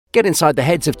Get inside the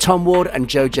heads of Tom Ward and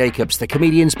Joe Jacobs, the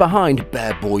comedians behind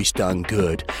Bad Boys Done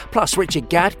Good. Plus, Richard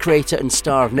Gadd, creator and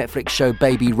star of Netflix show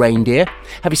Baby Reindeer.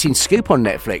 Have you seen Scoop on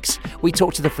Netflix? We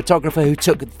talked to the photographer who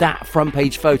took that front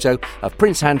page photo of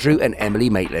Prince Andrew and Emily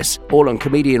Maitlis. All on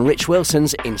comedian Rich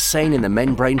Wilson's Insane in the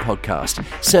Men Brain podcast.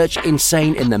 Search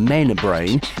Insane in the Men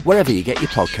Brain wherever you get your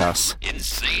podcasts.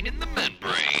 Insane in the Men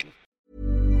Brain.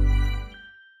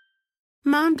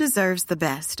 Mom deserves the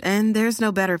best, and there's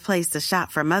no better place to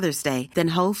shop for Mother's Day than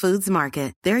Whole Foods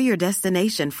Market. They're your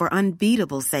destination for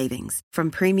unbeatable savings, from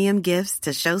premium gifts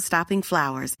to show-stopping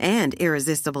flowers and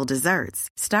irresistible desserts.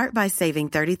 Start by saving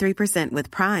 33% with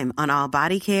Prime on all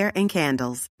body care and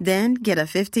candles. Then get a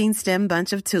 15-stem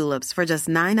bunch of tulips for just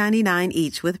 $9.99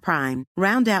 each with Prime.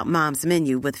 Round out Mom's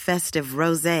menu with festive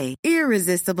rosé,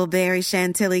 irresistible berry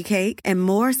chantilly cake, and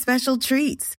more special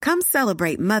treats. Come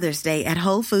celebrate Mother's Day at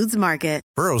Whole Foods Market.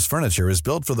 Burrow's furniture is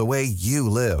built for the way you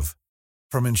live.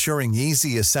 From ensuring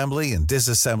easy assembly and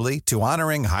disassembly to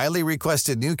honoring highly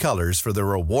requested new colors for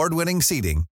their award-winning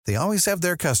seating, they always have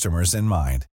their customers in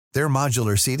mind. Their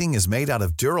modular seating is made out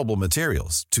of durable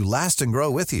materials to last and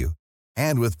grow with you.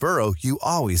 And with Burrow, you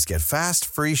always get fast,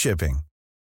 free shipping.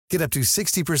 Get up to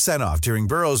 60% off during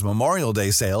Burrow's Memorial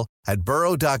Day sale at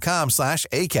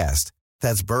burrow.com/ACAST.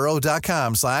 That's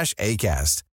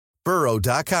burrow.com/ACAST.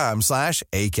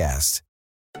 burrow.com/ACAST.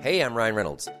 Hey, I'm Ryan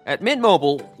Reynolds. At Mint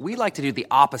Mobile, we like to do the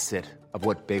opposite of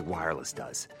what Big Wireless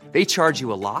does. They charge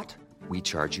you a lot, we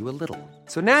charge you a little.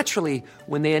 So naturally,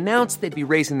 when they announced they'd be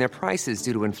raising their prices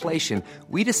due to inflation,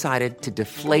 we decided to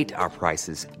deflate our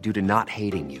prices due to not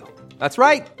hating you. That's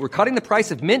right. We're cutting the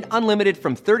price of Mint Unlimited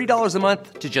from $30 a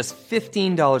month to just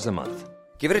 $15 a month.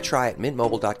 Give it a try at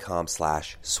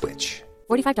mintmobile.com/switch.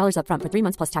 $45 up front for 3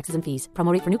 months plus taxes and fees.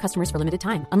 Promo rate for new customers for limited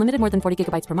time. Unlimited more than 40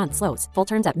 gigabytes per month. Slows full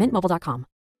terms at mintmobile.com.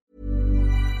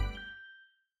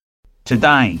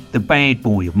 Today, the bad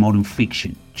boy of modern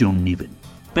fiction, John Niven.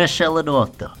 Best-selling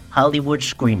author, Hollywood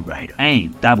screenwriter,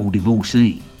 And double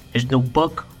divorcee. his new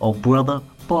book, Oh Brother,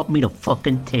 brought me to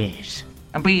fucking tears.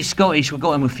 And being Scottish, we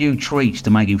got him a few treats to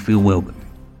make him feel welcome.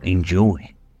 Enjoy.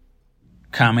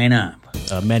 Coming up.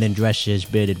 Men in dresses,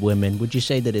 bearded women. Would you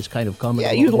say that it's kind of common?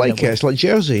 Yeah, you'd like it. It's like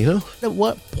Jersey, you know? At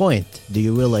what point do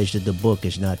you realize that the book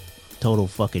is not total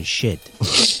fucking shit?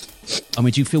 I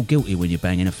mean, do you feel guilty when you're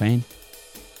banging a fan?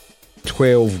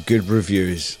 12 good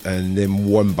reviews and then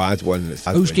one bad one.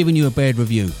 Who's giving you a bad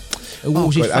review? What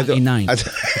was his fucking name?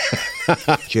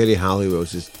 Jerry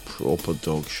Halliwell's is proper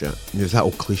dog shit. There's that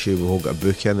old cliche we've all got a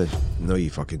book in it. No,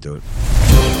 you fucking don't.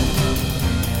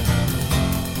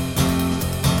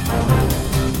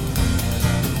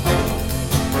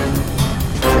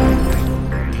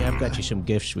 Got you some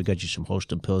gifts. We got you some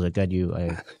Holston pills. I got you.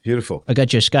 Beautiful. I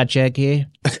got you a Scotch egg here.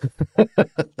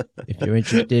 If you're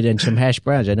interested in some hash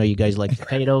browns, I know you guys like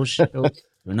potatoes. I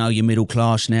know you're middle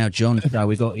class now, John. So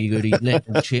we got you these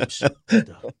lentil chips.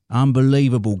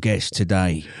 Unbelievable guest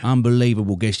today.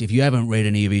 Unbelievable guest. If you haven't read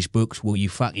any of his books, well, you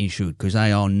fucking should, because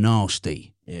they are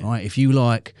nasty. Yeah. Right? If you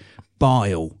like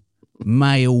bile,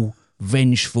 male,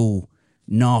 vengeful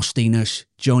nastiness,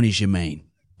 John is your man.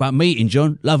 But meeting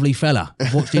John, lovely fella.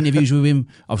 I've watched interviews with him.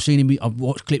 I've seen him. I've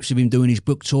watched clips of him doing his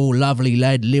book tour. Lovely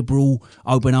lad, liberal,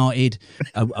 open-hearted,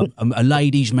 a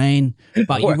ladies' man.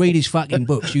 But you read his fucking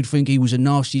books, you'd think he was the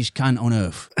nastiest cunt on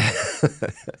earth.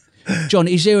 John,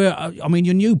 is there? I mean,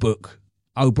 your new book,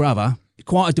 Oh Brother,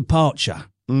 quite a departure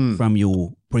from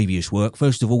your previous work.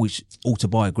 First of all, it's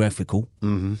autobiographical,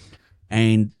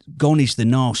 and gone is the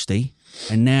nasty,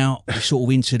 and now it's sort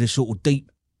of into the sort of deep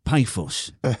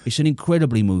pathos. It's an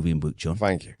incredibly moving book, John.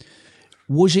 Thank you.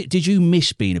 Did you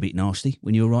miss being a bit nasty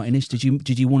when you were writing this? Did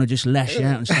you want to just lash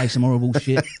out and say some horrible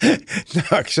shit? No,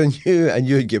 because I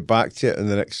knew you'd get back to it in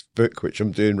the next book, which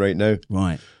I'm doing right now.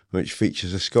 Right. Which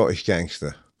features a Scottish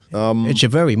gangster. It's a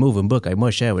very moving book, I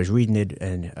must say. I was reading it,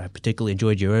 and I particularly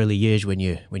enjoyed your early years when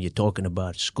you're talking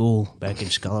about school back in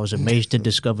Scotland. I was amazed to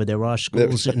discover there are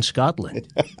schools in Scotland.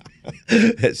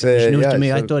 It's news to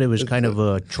me. I thought it was kind of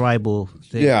a tribal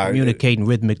thing, communicating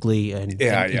rhythmically and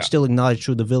still acknowledged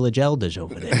through the village elders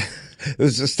over there.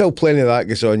 There's still plenty of that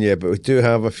goes on, but we do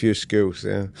have a few schools,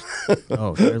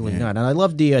 Oh, certainly not. And I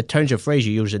love the turns of phrase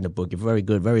you use in the book. You're very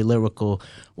good, very lyrical.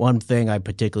 One thing I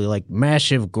particularly like,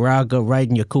 massive grogger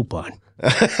riding your coupon.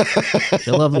 It's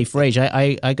a lovely phrase.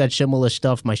 I got similar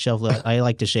stuff myself. I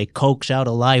like to say, coax out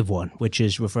a live one, which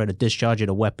is referring to discharging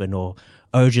a weapon or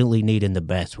urgently needing the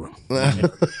bathroom.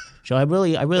 So I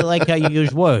really like how you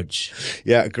use words.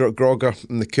 Yeah, grogger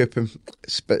and the coupon,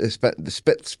 spit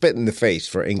in the face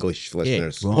for English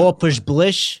listeners. Right. Corpus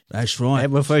bliss. That's right.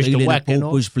 It refers to Feeling whacking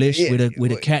corpus bliss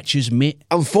with a catcher's mitt.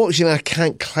 Unfortunately, I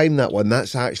can't claim that one.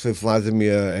 That's actually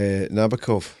Vladimir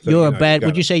Nabokov.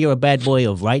 Would you say you're a bad boy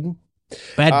of writing?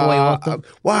 Bad boy author?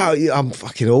 Wow, I'm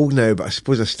fucking old now, but I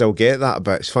suppose I still get that.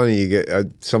 But it's funny, you get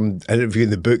some interview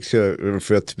in the books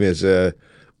referred to me as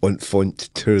enfant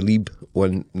terrible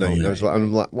one night. And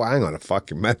I'm like, well, hang on a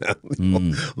fucking minute.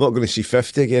 I'm not going to see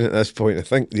 50 again at this point. I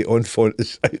think the enfant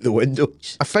is out the window.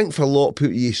 I think for a lot of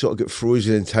people, you sort of get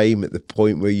frozen in time at the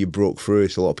point where you broke through.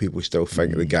 So a lot of people still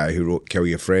think of the guy who wrote Kill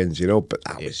Your Friends, But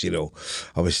that was,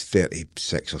 I was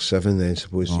 36 or 7 then. I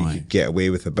suppose you could get away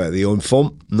with a bit of the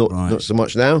enfant. Not so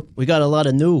much now. We got a lot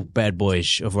of new bad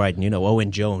boys of writing.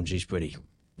 Owen Jones, he's pretty...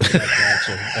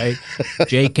 right?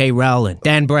 J.K. Rowling,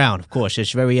 Dan Brown, of course.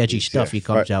 It's very edgy stuff he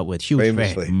comes out with. Huge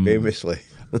famously.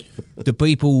 Do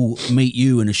people meet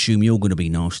you and assume you're going to be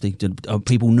nasty? Are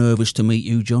people nervous to meet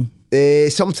you, John?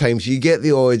 Sometimes you get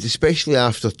the odds, especially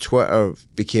after Twitter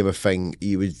became a thing.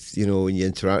 You would, when you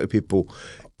interact with people,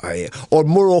 or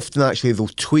more often actually, they'll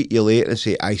tweet you later and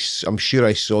say, "I'm sure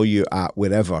I saw you at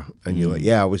wherever," and you're like,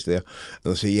 "Yeah, I was there." And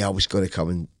they'll say, "Yeah, I was going to come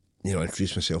and."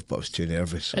 Introduce myself, but I was too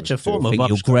nervous. That's a form of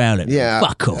you're growling. Yeah,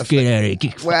 fuck off, get out of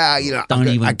here.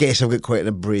 Well, I guess I've got quite an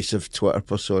abrasive Twitter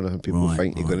persona, and people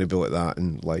think you're going to be like that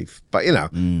in life. But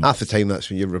half the time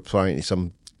that's when you're replying to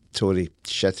some Tory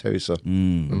shithouser,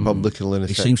 Republican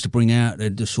lunatic. It seems to bring out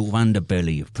the sort of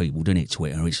underbelly of people, doesn't it?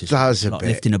 Twitter. It's just like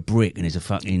lifting a brick, and there's a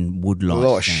fucking woodlight. A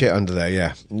lot of shit under there.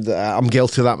 Yeah, I'm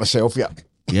guilty of that myself. Yeah.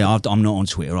 Yeah, I'm not on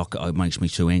Twitter. It makes me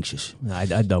too anxious.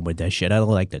 I'm done with that shit. I don't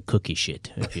like the cookie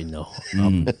shit, if you know.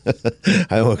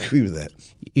 I don't agree with that.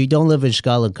 You don't live in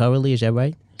Scotland currently, is that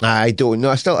right? I don't. No,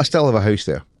 I still have a house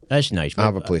there. That's nice. I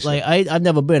have a place. Like I've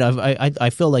never been. I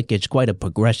feel like it's quite a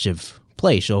progressive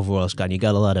place overall, Scott. You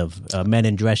got a lot of men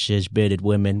in dresses, bearded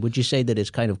women. Would you say that it's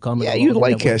kind of common? Yeah, you'd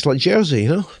like it. It's like Jersey,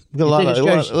 a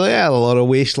lot of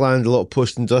wasteland, a lot of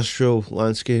post-industrial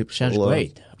landscapes. Sounds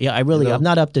great. Yeah, I'm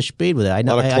not up to speed with it. I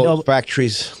know. A lot of cloth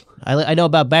factories. I know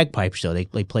about bagpipes though. They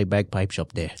play bagpipes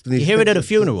up there. You hear it at a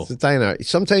funeral. It's a diner.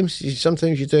 Sometimes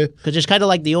you do. Because it's kind of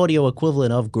like the audio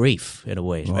equivalent of grief in a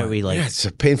way. It's very like. Yeah, it's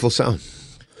a painful sound.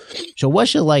 So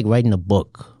what's it like writing a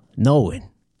book, knowing?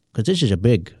 Because this is a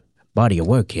big body of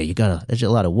work here. There's a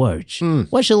lot of words.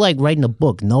 What's it like writing a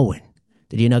book knowing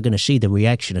that you're not going to see the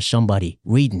reaction of somebody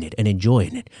reading it and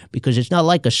enjoying it? Because it's not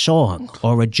like a song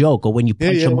or a joke or when you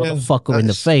punch a motherfucker in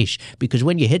the face. Because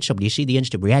when you hit somebody, you see the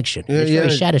instant reaction. It's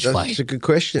very satisfying. That's a good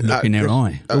question. Look in their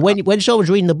eye. When someone's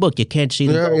reading the book, you can't see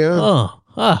the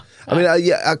I mean,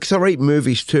 because I write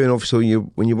movies too, and obviously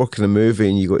when you work in a movie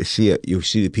and you got to see it, you'll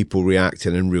see the people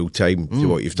reacting in real time to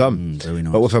what you've done. Very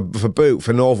nice. But with a book, with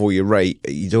a novel, you write,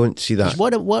 you don't see that.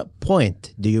 At what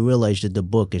point do you realize that the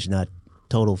book is not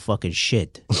total fucking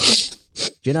shit? Do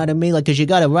you know what I mean? Like, because you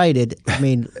got to write it. I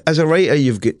mean, as a writer,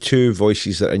 you've got two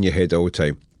voices that are in your head all the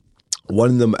time.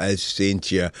 One of them is saying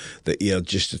to you that you're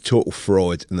just a total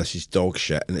fraud and this is dog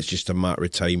shit and it's just a matter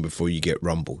of time before you get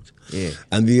rumbled. Yeah.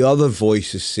 And the other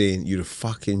voice is saying you're a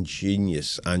fucking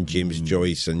genius, and James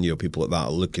Joyce and people like that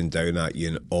are looking down at you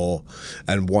in awe.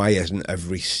 And why isn't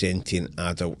every sentient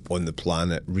adult on the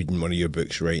planet reading one of your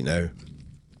books right now?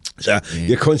 So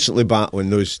you're constantly battling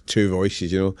those two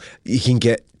voices, You can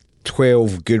get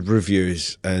 12 good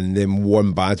reviews and then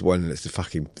one bad one, and it's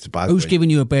a bad Who's one. giving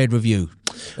you a bad review?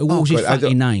 What was his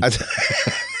fucking name?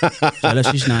 Tell us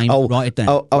his name. Write it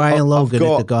down. Brian Logan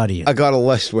at The Guardian. I got a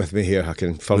list with me here. I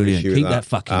can furnish you Keep that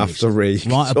fucking after list.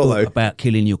 Write a book about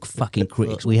killing your fucking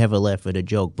critics. We have a laugh at a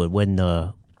joke, but when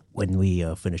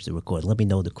we finish the recording, let me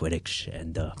know the critics,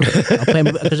 and I'll play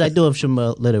because I do have some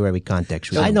literary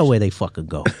context. I know where they fucking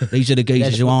go. These are the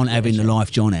geezers who aren't having the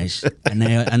life John has, and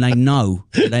they know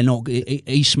that they're not.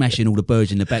 He's smashing all the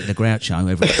birds in the back of the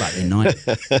Groucho every fucking night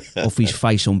off his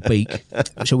face on beak.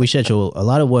 So we said a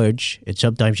lot of words, and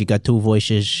sometimes you got two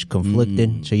voices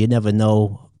conflicting, so you never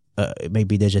know.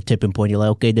 Maybe there's a tipping point. You're like,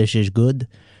 okay, this is good,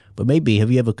 but maybe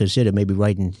have you ever considered maybe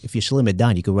writing? If you slim it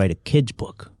down, you could write a kid's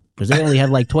book. Because they only have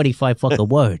like 25 fucking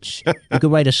words. You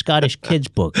could write a Scottish kids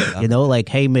book, like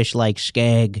Hamish likes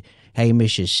skag,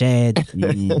 Hamish is sad.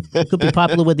 It could be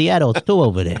popular with the adults too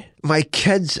over there. My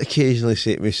kids occasionally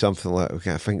say to me something like,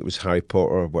 okay, I think it was Harry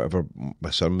Potter or whatever my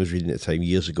son was reading at the time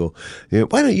years ago.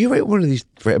 Why don't you write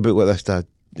a book like this, Dad?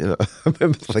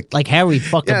 Like Harry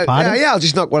fucking Potter? Yeah, I'll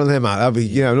just knock one of them out. That'll be,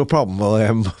 no problem.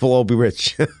 We'll all be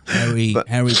rich. Harry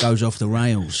goes off the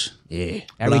rails. Yeah,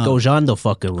 Harry goes on the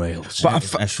fucking rails.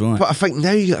 That's right. But I think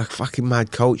now you got a fucking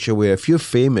mad culture where if you're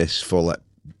famous for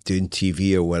doing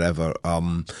TV or whatever,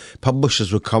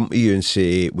 publishers will come to you and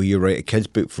say, will you write a kid's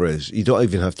book for us? You don't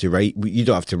even have to write. You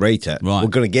don't have to write it. Right. We're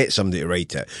going to get somebody to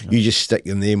write it. You just stick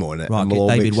your name on it. Right, and get we'll all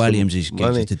David make Williams some is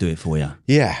money. to do it for you.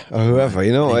 Yeah, or whoever,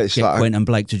 you know. It's Get like Quentin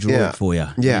Blake to draw it for you.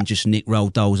 Yeah. And just Nick Roll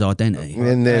Dole's identity.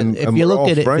 and then If and you we're look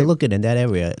at off, it, if right? you're looking in that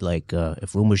area, like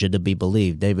if rumors are to be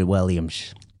believed, David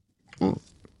Williams,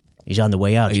 he's on the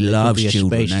way out. He so there could loves be a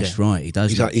children, space that's there. right. He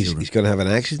does love He's children. going to have an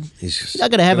accident. He's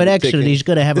not going to have an accident. He's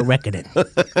going to have a reckoning.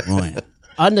 Right.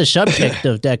 On the subject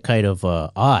of that kind of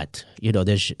art, you know,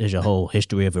 there's a whole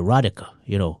history of erotica.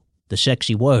 You know, the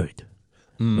sexy word.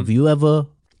 Have you ever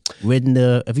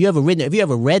Have you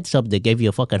ever read something that gave you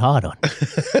a fucking hard on?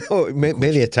 Oh,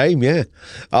 many a time, yeah.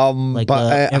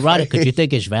 Erotica, do you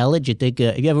think it's valid? You think?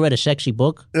 Have you ever read a sexy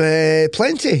book?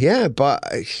 Plenty, yeah. But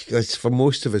for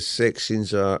most of us, sex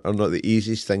scenes are not the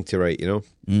easiest thing to write. You know,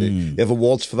 they have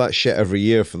awards for that shit every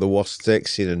year for the worst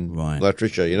sex scene in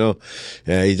literature. You know,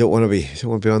 you don't want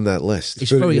to be on that list.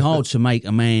 It's very hard to make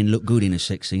a man look good in a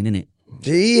sex scene, isn't it?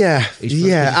 Yeah,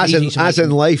 as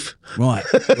in life. Right.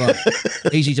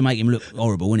 Easy to make him look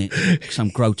horrible, isn't it? Some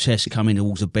grotesque coming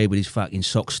towards the bed with his fucking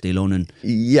socks still on, and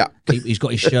he's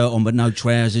got his shirt on but no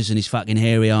trousers, and his fucking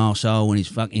hairy arsehole, and his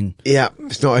fucking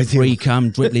it's not ideal. Free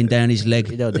cum dribbling down his leg.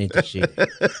 You don't need to see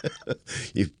it.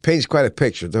 He paints quite a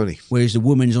picture, don't he? Whereas the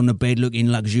woman's on the bed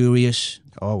looking luxurious.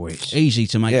 Always easy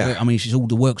to make. I mean,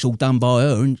 the work's all done by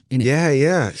her, isn't it?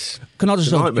 Yeah. Can I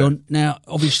just ask, John? Now,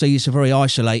 obviously, it's a very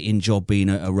isolating job being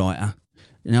a writer.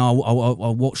 Now,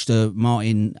 I watched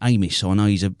Martin Amis, so I know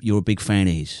you're a big fan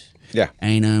of his. Yeah,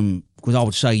 and because I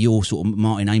would say you're sort of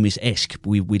Martin Amis-esque,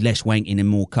 with less wanking and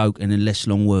more coke and then less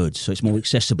long words, so it's more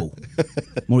accessible.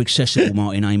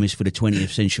 Martin Amis for the 20th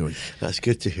century. That's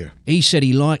good to hear. He said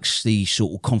he likes the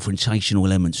sort of confrontational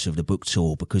elements of the book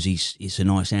tour because it's a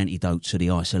nice antidote to the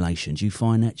isolation. Do you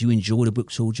find that? Do you enjoy the book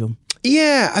tour, John?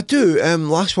 Yeah, I do.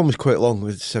 Last one was quite long,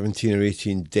 with 17 or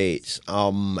 18 dates,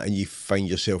 and you find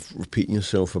yourself repeating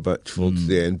yourself a bit towards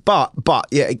the end. But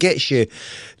yeah, it gets you.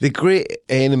 The great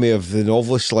enemy of the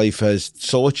novelist's life is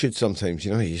solitude sometimes,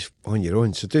 you know, you're just on your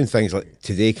own. So doing things like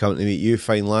today, coming to meet you,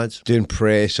 fine lads, doing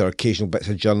press or occasional bits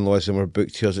of journalism or book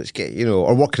tours,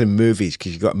 or working in movies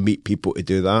because you've got to meet people to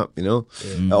do that, you know.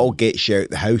 It all gets you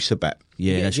out the house a bit.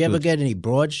 Yeah, did you ever get any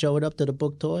broads showing up to the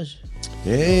book tours?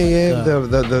 Yeah.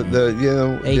 The you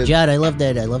know. Hey, John, I love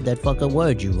that fucking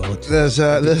word you wrote. There's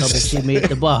come and see me at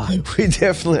the bar. We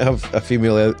definitely have a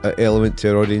female element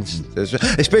to our audience,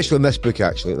 especially in this book.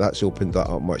 Actually, that's opened that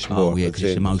up much more. Oh yeah, because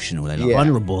it's emotional. They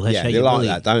vulnerable. That's how they you like really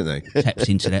that, don't they? Taps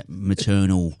into that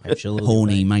maternal,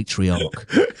 horny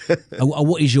matriarch.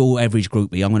 What is your average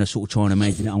groupie? I'm going to sort of try and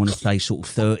imagine it. I want to say sort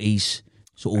of 30s,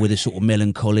 sort of with a sort of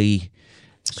melancholy.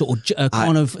 Sort of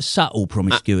kind of subtle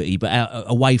promiscuity, but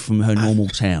away from her normal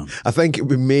town. I think it would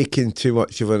be making too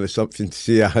much of an assumption to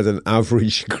say I had an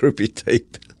average groupie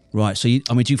type. Right, so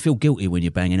do you feel guilty when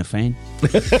you're banging a fan?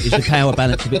 Is the power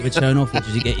balance a bit of a turn off, or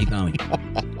does it get you going?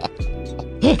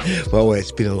 Well,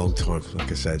 it's been a long time,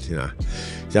 like I said, you know.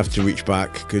 You have to reach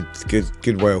back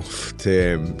good while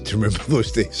to remember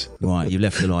those days. Right, you've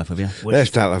left the life, have you?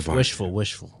 Wishful.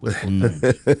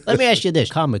 Let me ask you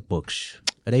this: comic books.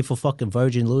 Are they for fucking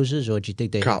virgin losers, or do you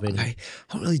think they have any? I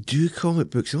don't really do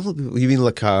comic books. You mean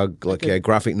like a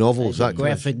graphic novel? Is that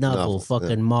graphic novel,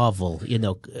 fucking Marvel, you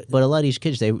know? But a lot of these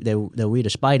kids, they'll read a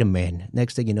Spider-Man.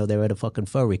 Next thing you know, they're at a fucking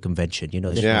furry convention. You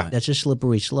know, that's a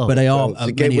slippery slope. But they are it's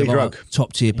a gateway drug.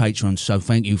 Top tier patrons. So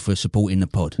thank you for supporting the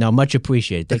pod. No, much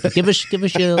appreciated. Give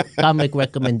us your comic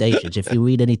recommendations. If you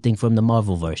read anything from the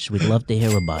Marvelverse, we'd love to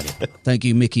hear about it. Thank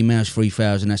you, Mickey Mouse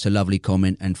 3000. That's a lovely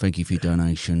comment, and thank you for your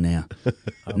donation.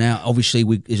 Now, obviously,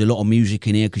 there's a lot of music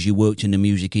in here because you worked in the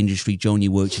music industry. John,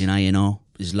 you worked in A&R.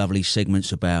 There's lovely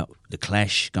segments about the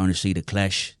Clash, going to see the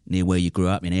Clash near where you grew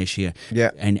up in Ayrshire.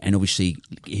 Yeah. And obviously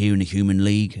here in the Human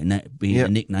League, and that being the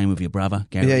nickname of your brother,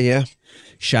 Gary. Yeah.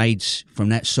 Shades from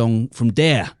that song from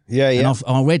Dare. Yeah. And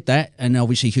I read that, and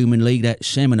obviously Human League, that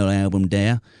seminal album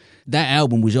Dare. That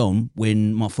album was on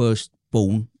when my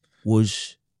firstborn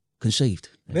was conceived.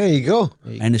 There you go.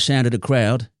 And The Sound of the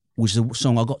Crowd was the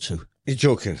song I got to. You're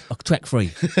joking. Track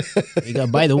 3.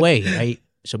 By the way,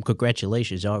 some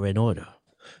congratulations are in order.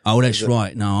 Oh, that's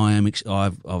right. No, I am.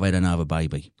 I've had another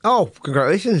baby. Oh,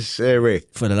 congratulations, Ray.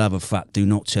 For the love of fuck, do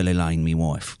not tell Elaine, my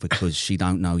wife, because she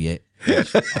don't know yet.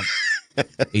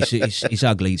 It's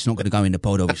ugly. It's not going to go in the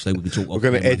pod. Obviously, we can talk. We're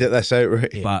going to edit this out,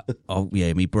 right? But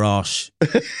me brass.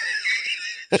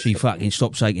 She fucking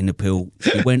stopped taking the pill.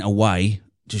 She went away.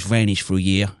 Just vanished for a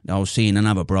year. I was seeing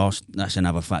another brass. That's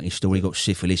another fucking story. Got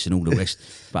syphilis and all the rest.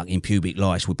 Fucking pubic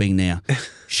lice. We've been there.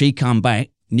 She come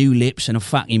back new lips and a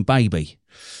fucking baby.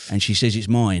 And she says it's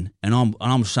mine. And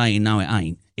I'm saying, no, it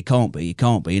ain't. It can't be.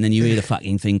 And then you hear the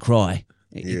fucking thing cry.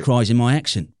 It cries in my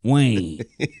accent. Wee.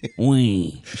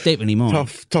 It's definitely mine.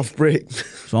 Tough break.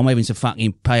 So I'm having to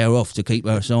fucking pay her off to keep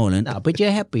her silent. No, but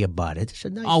you're happy about it. It's a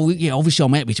nice... Oh, yeah, obviously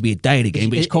I'm happy to be a dad again,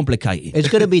 but it's complicated. It's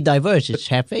going to be diverse. It's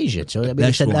half Asian. So, I mean,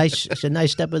 That's it's a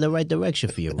nice step in the right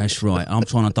direction for you. That's right. I'm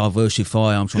trying to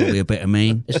diversify. I'm trying to be a better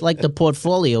man. It's like the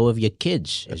portfolio of your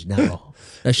kids is now.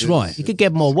 That's right. You could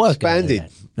get more work. Expanded.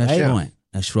 That's right.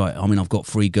 That's right. I mean, I've got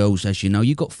 3 girls, as you know.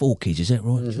 You've got 4 kids, is that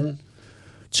right? Mm-hmm.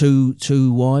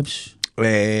 Two wives?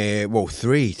 3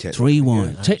 technically. 3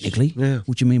 wives. Yeah. Technically? Yeah.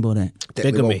 What do you mean by that?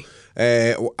 Bigamy.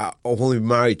 I've only been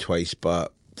married twice,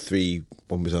 but 3,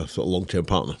 one was a sort of long-term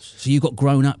partner. So you've got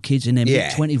grown-up kids in their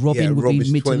mid-20s. Robin would be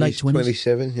mid to late 20s?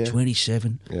 27, yeah.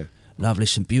 27. Yeah. Lovely.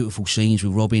 Some beautiful scenes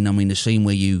with Robin. I mean, the scene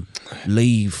where you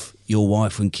leave your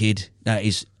wife and kid, that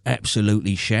is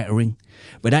absolutely shattering.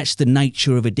 But that's the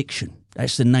nature of addiction.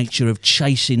 That's the nature of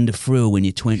chasing the thrill when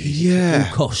you're 20. Yeah. At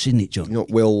all costs, isn't it, John? Not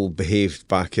well behaved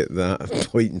back at that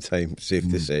point in time,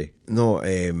 safe to say. Not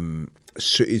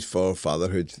suited for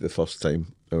fatherhood the first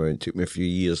time. It took me a few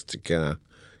years to kind of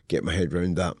get my head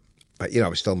around that. But, I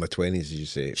was still in my 20s, as you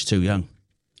say. It's too young.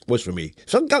 Was for me.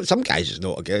 Some guys it's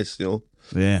not, I guess,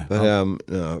 Yeah. But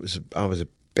no, I was a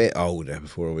bit older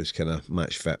before I was kind of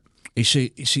match fit.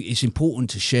 It's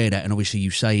important to share that, and obviously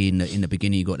you say in the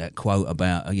beginning you got that quote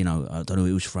about I don't know,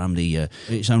 it was from the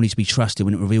it's only to be trusted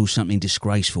when it reveals something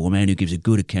disgraceful. A man who gives a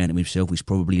good account of himself is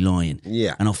probably lying.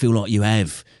 Yeah. And I feel like you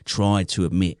have tried to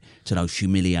admit to those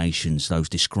humiliations, those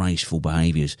disgraceful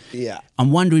behaviours. Yeah.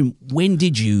 I'm wondering, when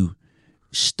did you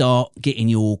start getting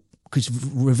because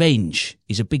revenge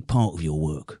is a big part of your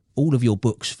work. All of your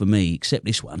books, for me, except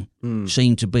this one,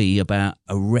 seem to be about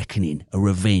a reckoning, a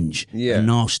revenge, a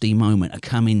nasty moment, a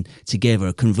coming together,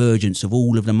 a convergence of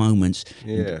all of the moments.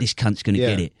 Yeah. This cunt's going to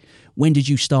get it. When did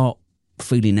you start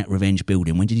feeling that revenge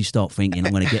building? When did you start thinking,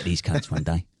 I'm going to get these cunts one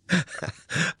day?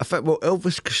 I think,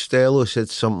 Elvis Costello said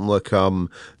something like, the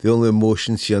only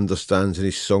emotions he understands in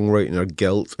his songwriting are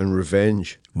guilt and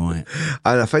revenge. Right.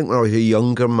 And I think when I was a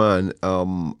younger man, a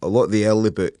lot of the early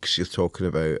books you're talking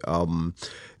about,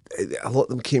 a lot of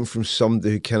them came from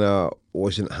somebody who kind of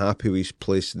wasn't happy with his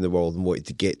place in the world and wanted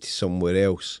to get to somewhere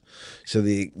else. So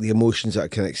the emotions that are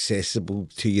kind of accessible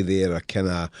to you there are kind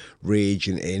of rage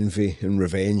and envy and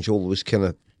revenge, all those kind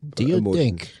of Do you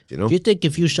emotions, think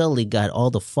if you suddenly got all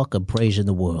the fucking praise in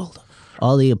the world,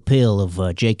 all the appeal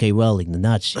of J.K. Rowling, the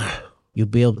Nazi,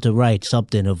 you'd be able to write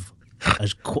something of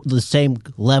the same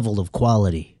level of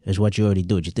quality as what you already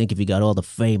do? Do you think if you got all the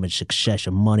fame and success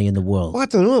and money in the world? Well, I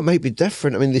don't know. It might be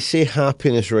different. I mean, they say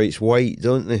happiness writes white,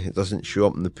 don't they? It doesn't show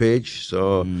up on the page.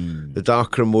 So the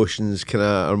darker emotions kind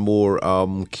of are more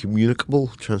communicable,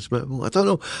 transmittable. I don't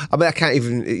know. I mean, I can't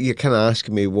even. You're kind of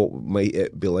asking me what might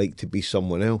it be like to be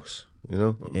someone else.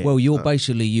 Well,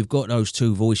 you've got those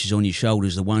 2 voices on your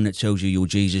shoulders, the one that tells you you're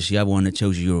Jesus, the other one that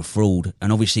tells you you're a fraud.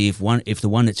 And obviously if the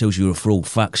one that tells you you're a fraud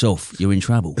fucks off, you're in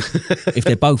trouble. If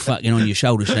they're both fucking on your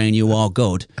shoulders saying you are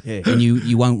God, then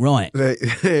you won't write.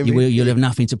 You'll have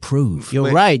nothing to prove.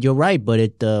 You're right, but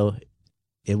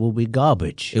it will be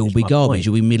garbage. It will be garbage. Point.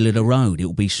 It'll be middle of the road. It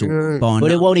will be sort of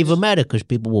but it won't even matter because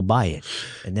people will buy it.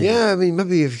 And then I mean,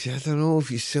 maybe if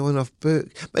you sell enough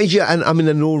books. Mind you, and I mean,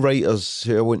 I know writers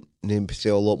who I won't name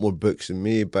sell a lot more books than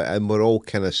me, and we're all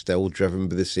kind of still driven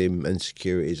by the same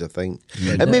insecurities, I think.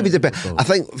 And maybe I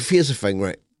think, here's the thing,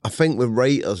 right? I think with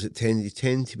writers, you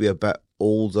tend to be a bit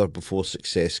older before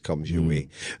success comes your way.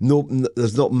 No,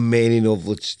 there's not many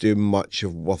novelists do much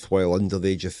of worthwhile under the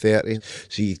age of 30.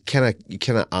 So you kind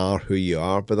of are who you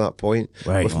are by that point.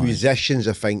 Right. With musicians,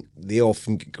 I think they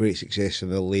often get great success in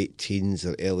their late teens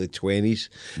or early 20s,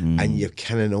 and you've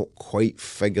kind of not quite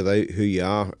figured out who you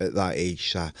are at that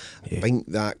age. So I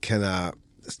think that kind of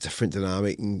it's a different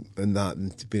dynamic in that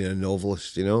than to being a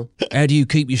novelist, How do you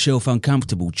keep yourself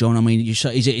uncomfortable, John? I mean, you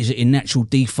say, is it a natural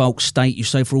default state, you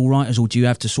say, for all writers, or do you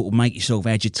have to sort of make yourself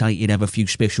agitated, have a few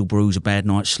special brews, a bad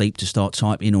night's sleep to start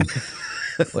typing, or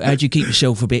how do you keep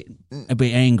yourself a bit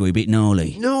angry, a bit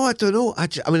gnarly? No, I don't know. I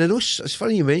mean, I know it's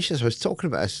funny you mentioned this. I was talking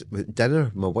about this at dinner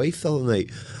with my wife the other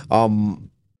night.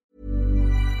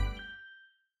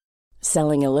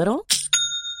 Selling a little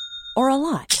or a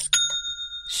lot?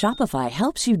 Shopify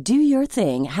helps you do your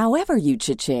thing however you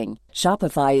cha-ching.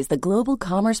 Shopify is the global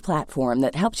commerce platform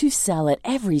that helps you sell at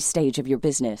every stage of your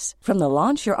business. From the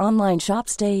launch your online shop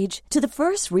stage to the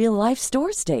first real-life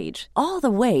store stage, all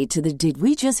the way to the did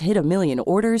we just hit a million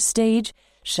orders stage.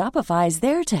 Shopify is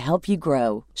there to help you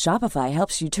grow. Shopify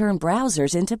helps you turn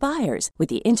browsers into buyers with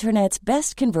the internet's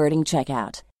best converting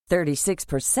checkout.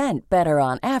 36% better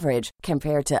on average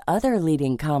compared to other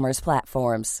leading commerce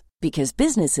platforms. Because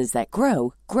businesses that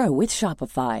grow, grow with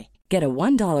Shopify. Get a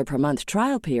 $1 per month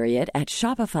trial period at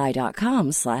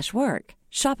shopify.com/work.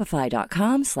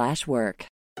 Shopify.com/work.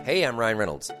 Hey, I'm Ryan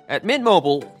Reynolds. At Mint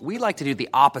Mobile, we like to do the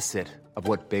opposite of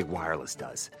what Big Wireless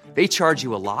does. They charge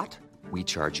you a lot, we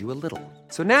charge you a little.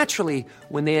 So naturally,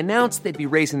 when they announced they'd be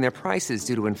raising their prices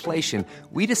due to inflation,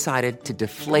 we decided to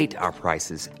deflate our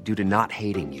prices due to not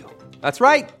hating you. That's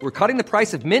right. We're cutting the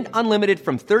price of Mint Unlimited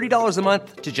from $30 a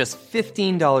month to just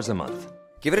 $15 a month.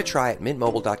 Give it a try at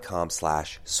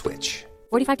mintmobile.com/switch.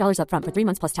 $45 up front for 3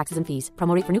 months plus taxes and fees.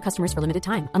 Promo rate for new customers for limited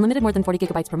time. Unlimited more than 40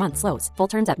 gigabytes per month. Slows full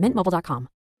terms at mintmobile.com.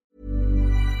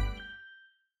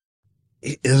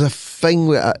 There's a thing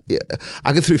where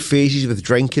I go through phases with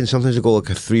drinking. Sometimes I go like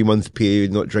a 3-month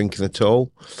period not drinking at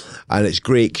all. And it's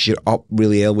great because you're up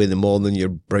really early in the morning, you're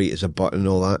bright as a button and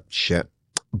all that shit.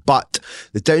 But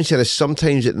the downside is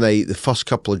sometimes at night, the first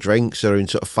couple of drinks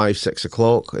around sort of 5-6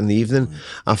 o'clock in the evening,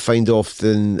 I find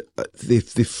often they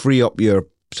free up your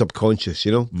subconscious,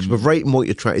 you know? Because with writing, what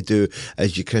you're trying to do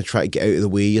is you kind of try to get out of the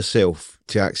way yourself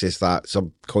to access that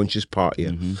subconscious part of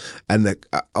you. And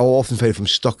I'll often find if I'm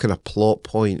stuck in a plot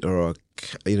point or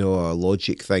a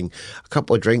logic thing, a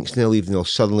couple of drinks in the evening, I'll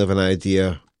suddenly have an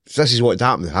idea. So this is what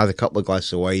happened. I had a couple of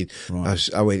glasses of wine. Right.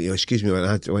 I went, excuse me, I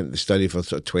went to the study for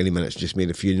sort of 20 minutes, just made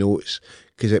a few notes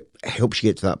because it helps you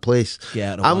get to that place.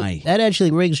 Get out of the way. That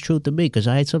actually rings true to me because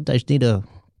I sometimes need a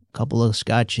couple of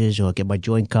scotches or get my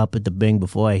joint cup at the Bing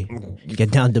before I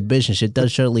get down to business. It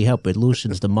does certainly help. It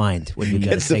loosens the mind when you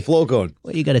got to the flow going.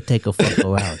 Well, you got to take a fuck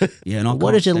around.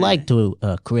 What is it like to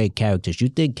create characters? You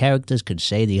think characters can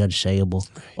say the unsayable,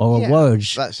 or are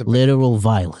words literal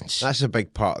violence? That's a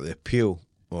big part of the appeal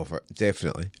of it,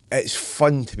 definitely. It's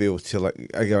fun to be able to, like,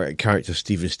 I got a character,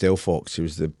 Stephen Stelfox, who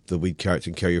was the lead character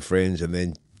in Kill Your Friends, and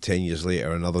then 10 years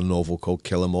later, another novel called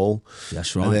Kill 'Em All.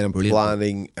 That's right. And then I'm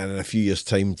planning, and in a few years'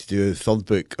 time, to do a third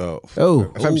book. If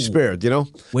I'm spared, you know.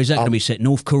 Where's that going to be set?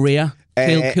 North Korea?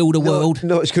 Kill the world?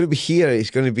 No, it's going to be here.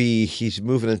 He's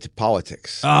moving into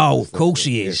politics. Oh, of course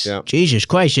he is. Yeah. Jesus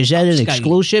Christ, is that an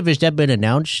exclusive? Has that been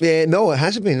announced? Yeah, no, it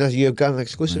hasn't been. You've got an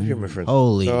exclusive here, my friend.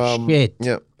 Holy shit.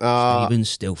 Yeah. Stephen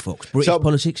Stelfox. British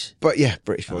politics? But yeah,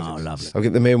 British politics. Oh, lovely. I've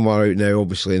got the memoir out now,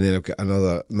 obviously, and then I've got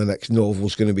my next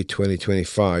novel's going to be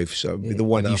 2025, so it'll be the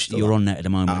one after You're on that at the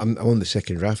moment? I'm on the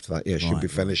second draft of that, yeah. Should be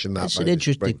finishing that. That's an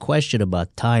interesting question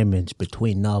about timings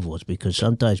between novels, because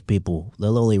sometimes people,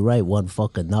 they'll only write one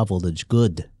fucking novel that's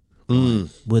good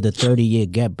with a 30-year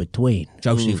gap between.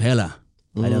 Joseph Heller.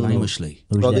 Famously.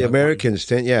 Well, the Americans,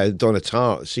 Donna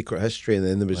Tartt, Secret History, and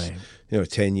then there was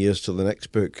 10 years till the next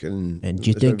book. And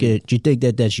do you think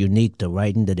that that's unique to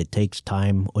writing, that it takes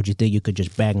time, or do you think you could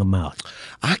just bang them out?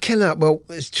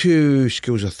 It's two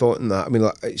schools of thought in that. I mean,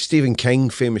 like Stephen King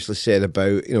famously said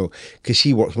about, because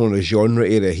he works more in a genre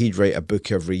area, he'd write a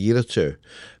book every year or two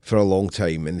for a long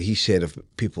time. And he said of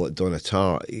people like Donna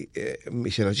Tartt, he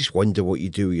said, I just wonder what you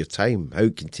do with your time. How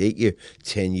it can take you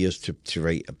 10 years to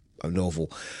write a novel.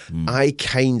 I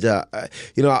kind of,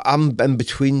 I'm in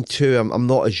between two. I'm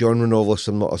not a genre novelist.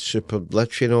 I'm not a super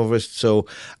literary novelist. So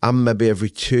I'm maybe every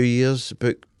 2 years,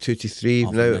 about 2 to 3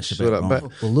 now.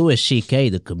 Well, Louis C.K.,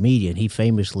 the comedian, he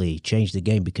famously changed the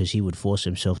game because he would force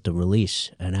himself to release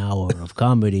an hour of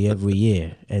comedy every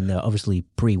year, and obviously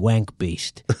pre-Wank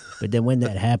Beast. But then when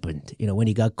that happened, when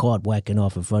he got caught whacking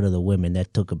off in front of the women,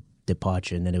 that took a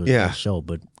departure, and then it was a show.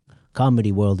 But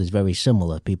comedy world is very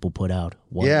similar. People put out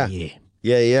one a year.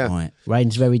 Yeah. Right.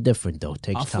 Writing's very different, though. It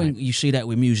takes time. I think you see that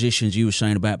with musicians. You were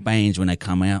saying about bands when they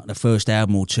come out. The first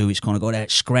album or two, it's kind of got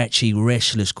that scratchy,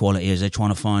 restless quality as they're trying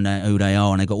to find out who they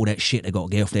are, and they've got all that shit they've got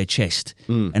to get off their chest.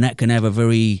 And that can have a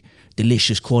very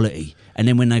delicious quality. And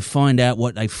then when they find out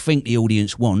what they think the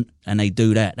audience want, and they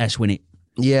do that, that's when it...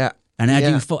 Yeah. And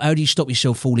how do you stop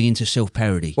yourself falling into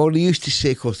self-parody? Well, they used to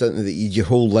say, of course, didn't they, that you had your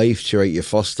whole life to write your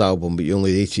first album, but you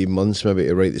only had 18 months maybe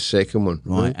to write the second one.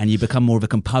 Right, and you become more of a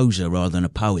composer rather than a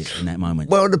poet in that moment.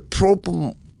 Well, the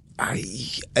problem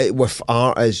with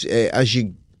art is, as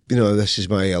you... this is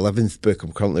my 11th book.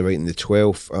 I'm currently writing the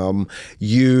 12th.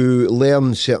 You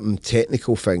learn certain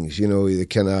technical things, the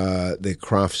kind of the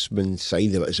craftsman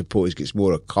side of it, I suppose, gets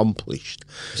more accomplished.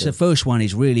 So the first one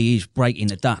is breaking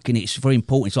the duck, and it's very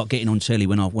important. It's like getting on telly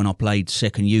when I played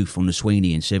Second Youth on the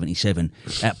Sweeney in '77.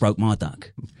 That broke my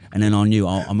duck, and then I knew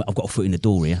I've got a foot in the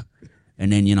door here.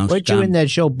 And then, weren't you in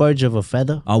that show Birds of a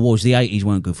Feather? I was. The 80s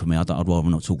weren't good for me. I'd rather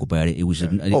not talk about it. It was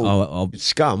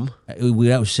Scum.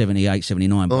 That was 78,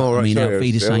 79. But, I'd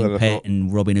be the same Pet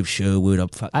and Robin of Sherwood.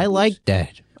 I liked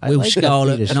that. Will like to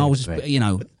Scarlett, feed the and I same was,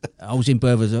 pet. I was in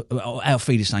birth as out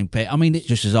feed the same pet. I mean, it's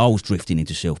just as I was drifting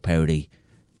into self-parody,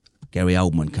 Gary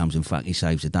Oldman comes and fucking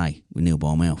saves the day with Neil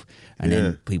by Mouth, and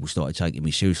then people started taking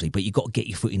me seriously. But you got to get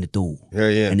your foot in the door,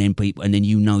 and then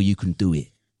you can do it.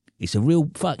 It's a real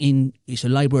it's a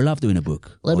labour of love doing a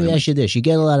book. Let me ask you this. You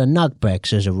get a lot of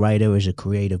knockbacks as a writer, as a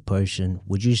creative person.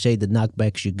 Would you say the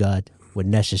knockbacks you got were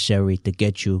necessary to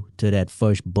get you to that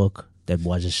first book that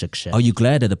was a success? Are you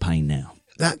glad of the pain now?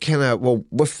 That kind of,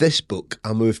 with this book,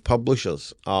 I moved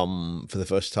publishers for the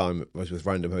first time. I was with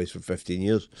Random House for 15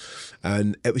 years,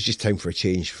 and it was just time for a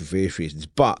change for various reasons.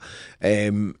 But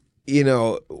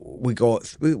we got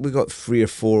 3 or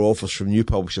 4 offers from new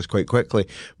publishers quite quickly,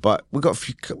 but we got a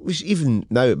few, even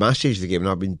now at my stage of the game, and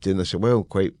I've been doing this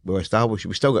quite well established,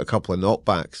 we still got a couple of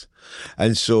knockbacks.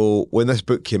 And so when this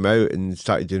book came out and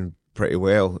started doing pretty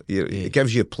well, it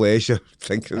gives you pleasure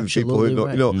thinking of people who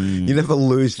you never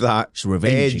lose that it's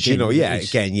revenge edge,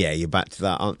 again, you're back to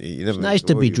that, aren't you? It's nice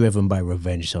to be driven by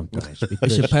revenge sometimes.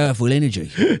 It's a powerful energy.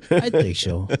 I think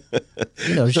so.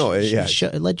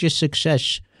 Let your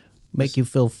success make you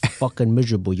feel fucking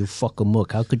miserable, you fucking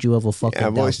muck. How could you ever fucking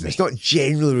doubt me? It's not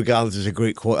generally regarded as a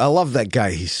great quote. I love that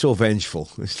guy. He's so vengeful.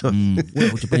 It's not Well,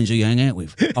 it depends who you hang out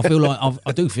with.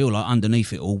 I do feel like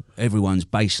underneath it all, everyone's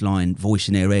baseline voice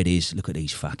in their head is, look at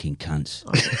these fucking cunts.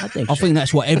 I think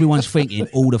that's what everyone's thinking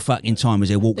all the fucking time as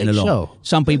they're walking along. So.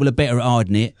 Some people are better at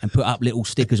hiding it and put up little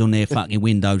stickers on their fucking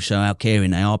windows so how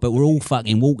caring they are, but we're all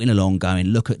fucking walking along going,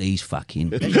 look at these fucking...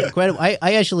 That's incredible.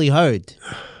 I actually heard...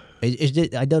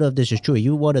 I don't know if this is true. Are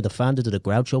you one of the founders of the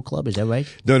Groucho Club? Is that right?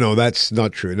 No, that's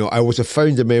not true. No, I was a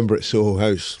founder member at Soho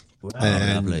House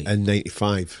lovely. in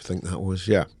 95, I think that was,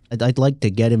 yeah. I'd like to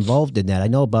get involved in that. I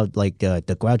know about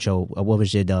the Groucho, what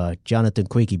was it, Jonathan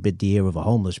Creaky bit the ear of a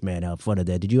homeless man out front of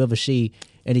there. Did you ever see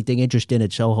anything interesting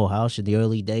at Soho House in the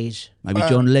early days? Maybe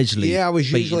John Leslie. Yeah, I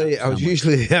was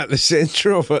usually at the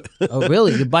centre of it. Oh,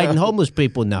 really? You're biting homeless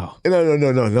people now? No,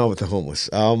 not with the homeless.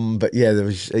 But yeah,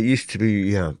 it used to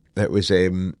be, it was a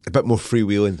bit more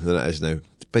freewheeling than it is now.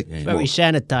 Very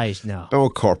sanitized now. More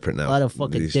corporate now. A lot of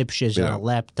fucking dipshits on a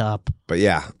laptop. But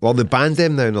yeah, well, they banned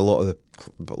them now in a lot of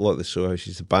the Soho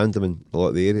houses. They banned them in a lot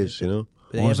of the areas,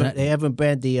 They haven't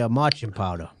banned the marching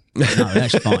powder. No,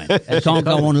 that's fine. You can't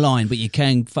go online, but you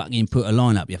can fucking put a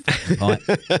line up your fucking pipe.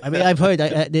 I mean, I've heard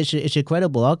it's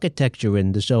incredible architecture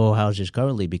in the Soho houses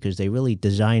currently because they really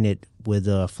design it with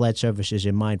flat surfaces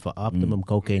in mind for optimum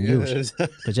cocaine use.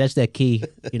 Because that's their key,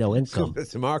 income.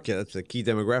 It's the market. That's the key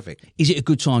demographic. Is it a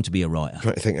good time to be a writer?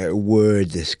 I think I word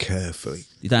this carefully.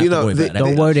 You don't have to worry about that.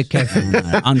 Don't word it carefully.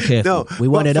 Uncareful. No, we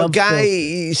want it up.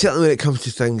 Certainly when it comes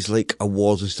to things like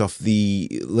awards and stuff,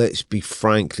 let's be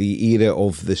frank, the era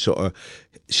of the sort of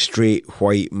straight,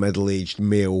 white, middle-aged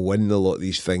male winning a lot of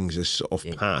these things is sort of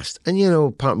past.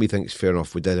 And, part of me thinks, fair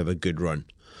enough, we did have a good run.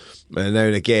 And now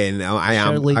and again,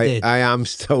 I am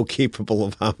still capable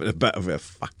of having a bit of a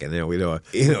fucking hell,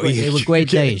 They were great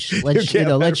days.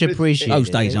 Let's appreciate those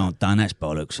days aren't done. That's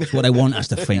bollocks. It's what they want us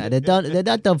to think. They're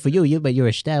not done for you, but you're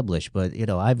established. But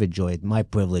I've enjoyed my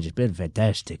privilege. It's been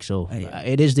fantastic. So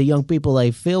it is the young people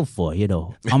I feel for.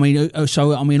 I mean,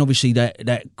 obviously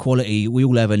that quality. We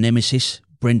all have a nemesis.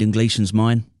 Brendan Gleeson's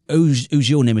mine. Who's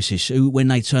your nemesis? Who, when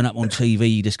they turn up on TV,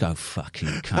 you just go, fucking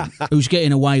cunt. Who's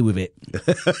getting away with it?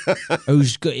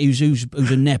 Who's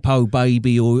a nepo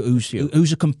baby, or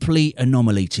who's a complete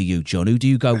anomaly to you, John? Who do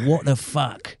you go, what the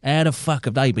fuck? How the fuck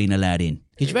have they been allowed in?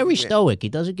 He's very stoic. He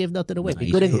doesn't give nothing away.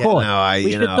 He's good in court.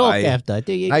 We should talk after.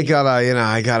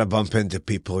 I gotta bump into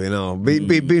people.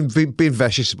 Being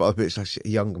vicious about it. It's like a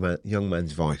young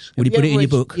man's voice. Would you put it in your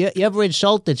book? You ever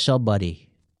insulted somebody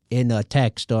in a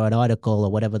text or an article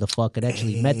or whatever the fuck, it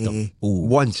actually met them?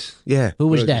 Once, yeah. Who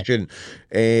was that? I don't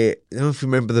know if you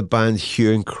remember the band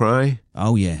Hue and Cry.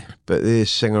 Oh, yeah. But the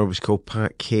singer was called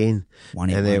Pat Kane.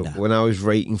 When I was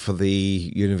writing for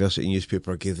the university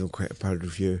newspaper, I gave them quite a bad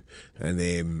review.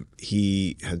 And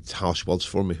he had harsh words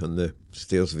for me on the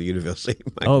stairs of the university.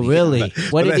 Oh, really?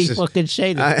 What did he fucking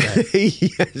say to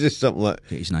that? Just something like,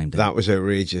 get his name down. That was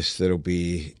outrageous.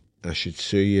 I should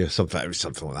sue you, something like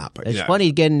that. But it's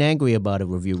funny getting angry about a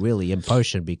review, really, in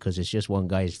person, because it's just one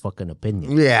guy's fucking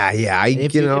opinion. Yeah.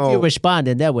 If you respond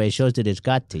in that way, it shows that it's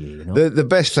got to you. The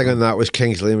best thing on that was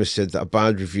Kingsley Amos said that a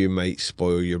bad review might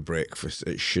spoil your breakfast.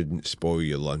 It shouldn't spoil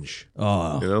your lunch.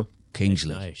 Oh,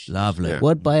 Kingsley, nice. Lovely. Yeah.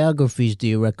 What biographies do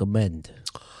you recommend?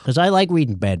 Because I like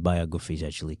reading bad biographies,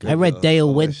 actually. I read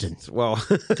Dale Winton. Well,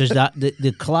 because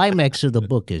the climax of the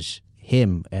book is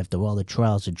him, after all the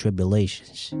trials and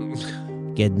tribulations,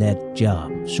 getting that job,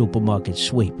 supermarket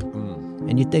sweep.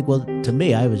 And you think, well, to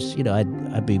me, I was,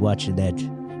 I'd be watching that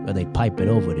Or they'd pipe it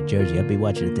over to Jersey. I'd be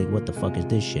watching and think, what the fuck is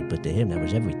this shit? But to him, that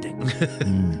was everything.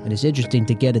 And it's interesting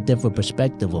to get a different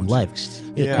perspective of life.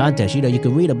 Contest, you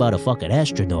can read about a fucking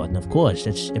astronaut, and of course,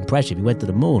 that's impressive. He went to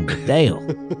the moon, but Dale,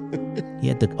 he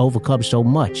had to overcome so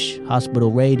much.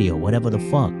 Hospital radio, whatever the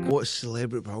fuck. What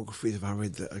celebrity biographies have I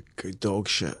read that are dog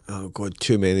shit? Oh, God,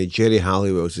 too many. Jerry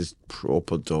Halliwell's is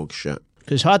proper dog shit.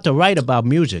 Because it's hard to write about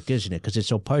music, isn't it? Because it's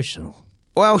so personal.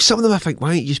 Well, some of them I think,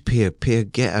 why don't you just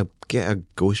get a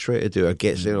ghostwriter to do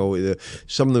it?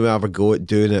 Some of them have a go at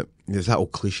doing it. There's that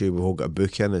old cliche, we've all got a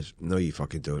book in it. No, you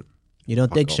fucking don't. You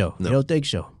don't think so? No. You don't think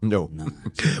so? No.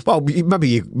 Well, maybe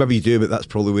you do, but that's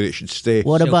probably where it should stay.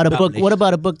 What about a book? What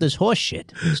about a book that's horse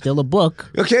shit? It's still a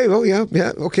book. Okay, well, yeah,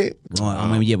 okay. Right,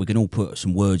 I mean, we can all put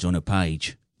some words on a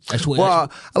page. That's what.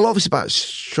 Well, a lot of it's about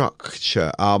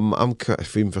structure. I'm kind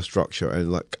of infrastructure,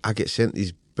 and like I get sent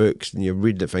these books, and you're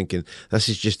reading it thinking this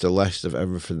is just a list of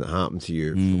everything that happened to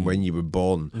you from when you were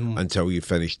born until you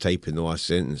finished typing the last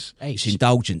sentence. Hey, it's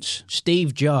indulgence.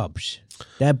 Steve Jobs.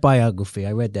 That biography,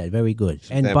 I read that. Very good.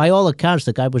 And by all accounts,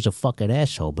 the guy was a fucking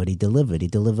asshole, but he delivered. He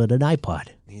delivered an iPod.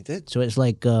 He did. So it's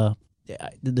like the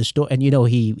story. And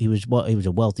he was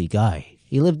a wealthy guy.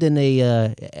 He lived in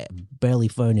a barely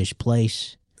furnished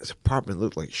place. His apartment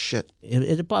looked like shit.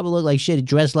 His apartment looked like shit. He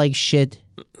dressed like shit.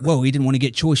 Well, he didn't want to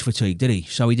get choice fatigue, did he?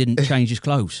 So he didn't change his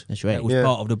clothes. That's right. That was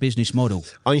part of the business model.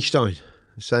 Einstein,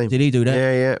 same. Did he do that?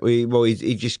 Yeah.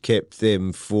 He just kept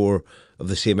them four of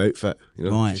the same outfit.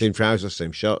 Right. Same trousers,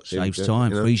 same shirt. Saves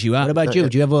time, frees you up. What about you?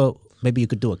 Do you ever? Maybe you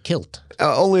could do a kilt.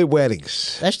 Only at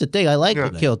weddings. That's the thing. I like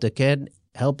the kilt. It can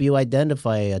help you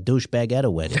identify a douchebag at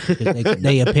a wedding.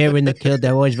 They appear in the kilt.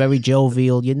 They're always very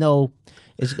jovial.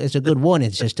 It's a good warning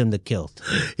system, the kilt.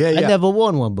 I never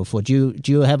worn one before. Do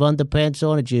you have underpants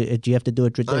on? Or do you have to do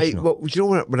it traditional?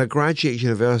 When I graduated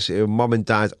university, Mum and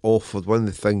Dad offered, one of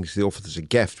the things they offered as a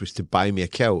gift was to buy me a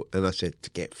kilt. And I said, to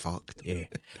get fucked. Yeah.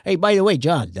 Hey, by the way,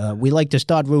 John, we like to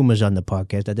start rumors on the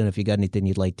podcast. I don't know if you got anything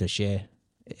you'd like to share.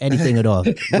 Anything at all.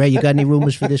 Ray, you got any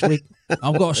rumors for this week?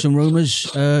 I've got some rumors.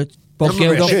 Bob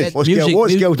Geldof. What's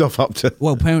Geldof up to?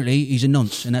 Well, apparently he's a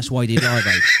nonce, and that's why he did Live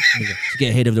Aid, to get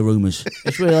ahead of the rumours.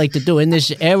 That's what I like to do in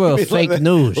this era of fake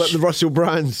news. Like the Russell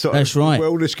Brand sort That's of right.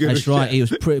 wellness guru. That's right. He was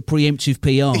preemptive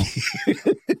PR.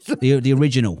 the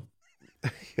original.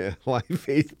 Yeah, Live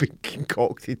Aid's been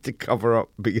concocted to cover up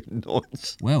being a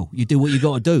nonce. Well, you do what you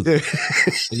got to do.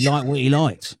 He liked what he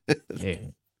liked. Yeah.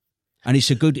 And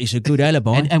it's a good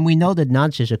alibi. And we know that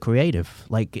nonces are creative.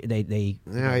 Like they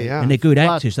and they're good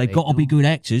actors. They've got to be good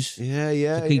actors.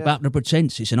 To keep up the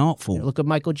pretense. It's an art form. Look at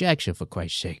Michael Jackson, for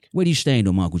Christ's sake. Where do you stand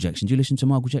on Michael Jackson? Do you listen to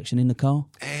Michael Jackson in the car?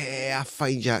 I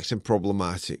find Jackson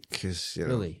problematic because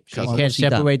really, you can't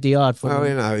separate the art from.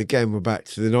 Well, again, we're back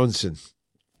to the nonsense.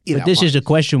 But this is a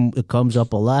question that comes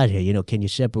up a lot here. Can you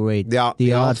separate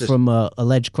the art from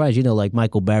alleged crimes? Like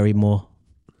Michael Barrymore.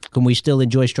 Can we still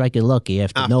enjoy Striking Lucky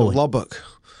after knowing? Lubbock,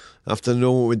 after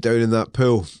knowing what went down in that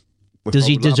pool. Does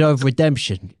he deserve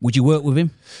redemption? Would you work with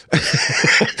him?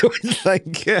 I don't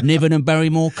think. Niven and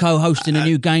Barrymore co-hosting a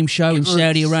new game show in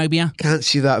Saudi Arabia? Can't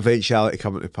see that eventuality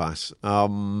coming to pass.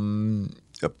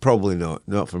 Probably not.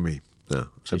 Not for me. No,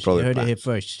 so probably you heard it here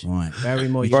first. Right.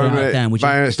 Barrymore, it's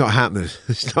not happening.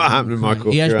 It's not happening,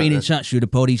 Michael. He has been in touch with the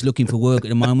pod. He's looking for work at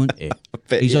the moment.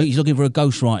 He's looking for a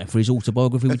ghostwriter for his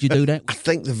autobiography. Would you do that? I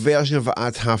think the version of it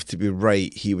I'd have to be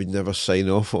right, he would never sign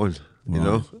off on, you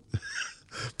know?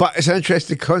 But it's an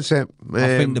interesting concept.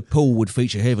 I think the pool would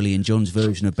feature heavily in John's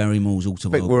version of Barrymore's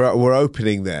autobiography. I think we're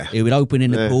opening there. It would open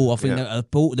in the pool. I think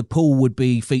the pool would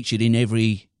be featured in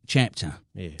every chapter.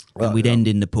 Yeah. And we'd end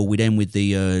in the pool. We'd end with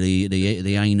the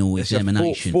anal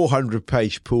examination.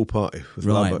 400-page pool party.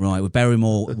 Right. Well,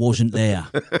 Barrymore wasn't there.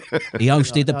 He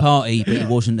hosted the party, but he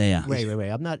wasn't there. Wait.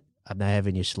 I'm not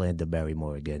having you slander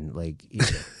Barrymore again. Like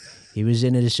he was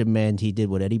an innocent man. He did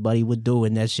what anybody would do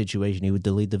in that situation. He would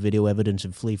delete the video evidence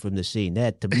and flee from the scene.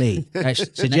 That, to me,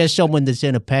 suggests someone that's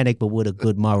in a panic but with a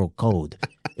good moral code.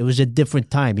 It was a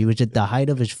different time. He was at the height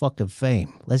of his fucking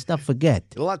fame. Let's not forget.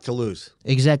 A lot to lose.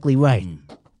 Exactly right.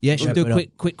 Yeah, should we do a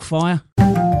quick fire?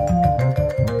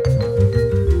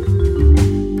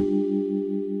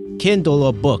 Kindle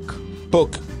or book?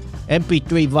 Book.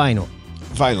 MP3 vinyl?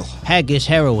 Vinyl. Haggis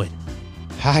heroin?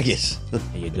 Haggis. There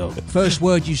you go. First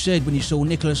word you said when you saw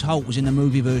Nicholas Hoult was in the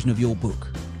movie version of your book?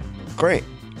 Great.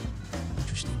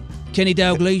 Interesting. Kenny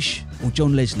Dalglish or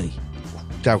John Leslie?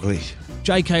 Dalglish.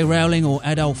 J.K. Rowling or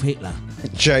Adolf Hitler?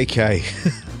 J.K.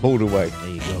 All the way. There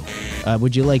you go.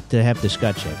 Would you like to have the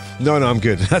Scotch egg? No, I'm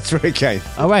good. That's very kind.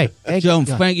 All right. John,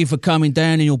 thank you for coming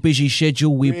down in your busy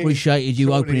schedule. We appreciated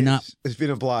you opening up. It's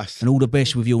been a blast. And all the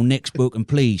best with your next book. And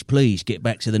please get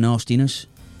back to the nastiness.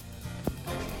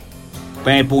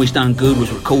 Bad Boys Done Good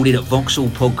was recorded at Vauxhall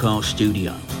Podcast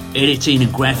Studio. Editing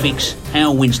and graphics,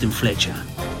 Hal Winston Fletcher.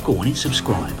 Go on and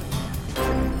subscribe.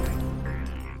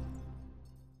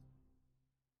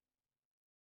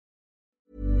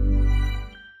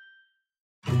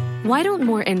 Why don't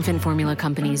more infant formula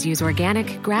companies use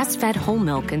organic, grass-fed whole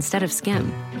milk instead of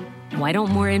skim? Why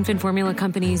don't more infant formula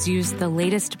companies use the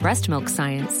latest breast milk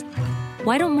science?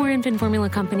 Why don't more infant formula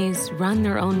companies run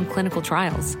their own clinical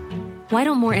trials? Why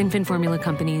don't more infant formula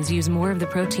companies use more of the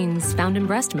proteins found in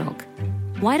breast milk?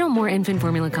 Why don't more infant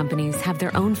formula companies have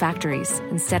their own factories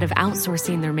instead of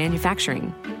outsourcing their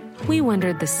manufacturing? We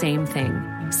wondered the same thing.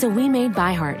 So we made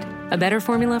ByHeart, a better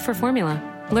formula for formula.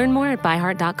 Learn more at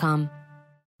byheart.com.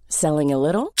 Selling a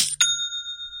little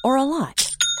or a lot?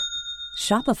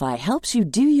 Shopify helps you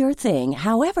do your thing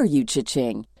however you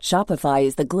cha-ching. Shopify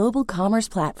is the global commerce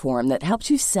platform that helps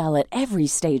you sell at every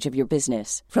stage of your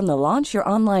business. From the launch your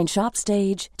online shop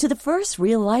stage to the first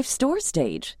real-life store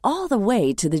stage, all the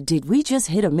way to the did we just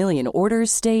hit a million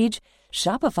orders stage.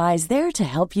 Shopify is there to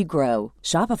help you grow.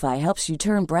 Shopify helps you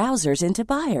turn browsers into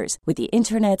buyers with the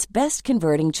internet's best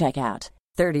converting checkout.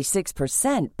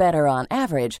 36% better on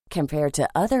average compared to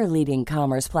other leading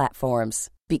commerce platforms.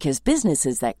 Because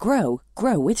businesses that grow,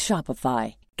 grow with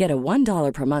Shopify. Get a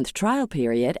 $1 per month trial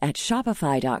period at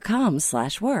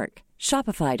shopify.com/work.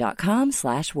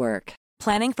 Shopify.com/work.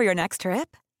 Planning for your next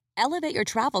trip? Elevate your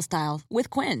travel style with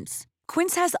Quince.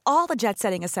 Quince has all the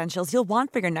jet-setting essentials you'll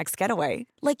want for your next getaway,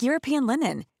 like European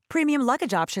linen, premium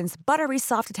luggage options, buttery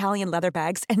soft Italian leather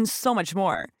bags, and so much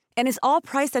more. And is all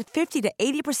priced at 50 to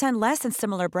 80% less than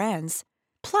similar brands.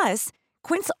 Plus,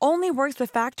 Quince only works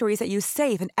with factories that use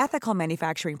safe and ethical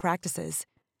manufacturing practices.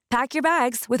 Pack your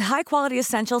bags with high-quality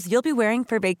essentials you'll be wearing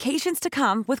for vacations to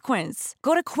come with Quince.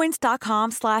 Go to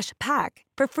quince.com/pack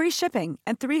for free shipping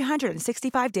and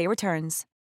 365-day returns.